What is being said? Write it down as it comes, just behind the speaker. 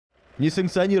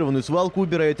Несанкционированную свалку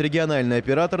убирает региональный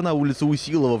оператор на улице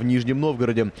Усилова в Нижнем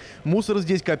Новгороде. Мусор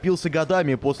здесь копился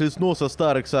годами. После сноса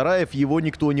старых сараев его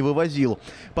никто не вывозил.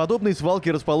 Подобные свалки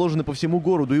расположены по всему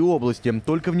городу и области.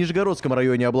 Только в Нижегородском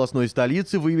районе областной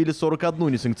столицы выявили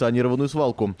 41 несанкционированную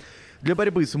свалку. Для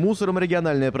борьбы с мусором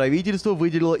региональное правительство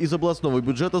выделило из областного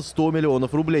бюджета 100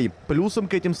 миллионов рублей. Плюсом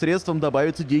к этим средствам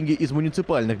добавятся деньги из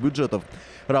муниципальных бюджетов.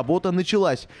 Работа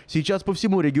началась. Сейчас по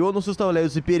всему региону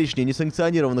составляются перечни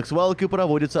несанкционированных свалок и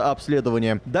проводится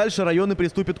обследование. Дальше районы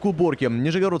приступят к уборке. В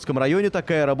Нижегородском районе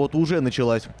такая работа уже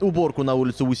началась. Уборку на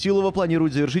улице Усилова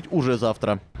планируют завершить уже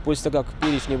завтра. После того, как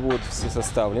перечни будут все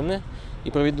составлены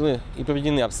и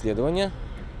проведены обследования,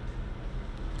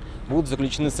 будут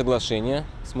заключены соглашения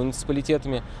с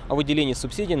муниципалитетами о выделении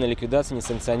субсидий на ликвидацию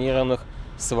несанкционированных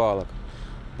свалок.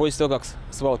 После того, как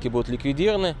свалки будут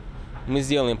ликвидированы, мы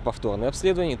сделаем повторное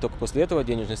обследование, и только после этого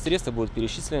денежные средства будут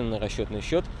перечислены на расчетный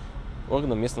счет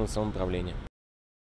органам местного самоуправления.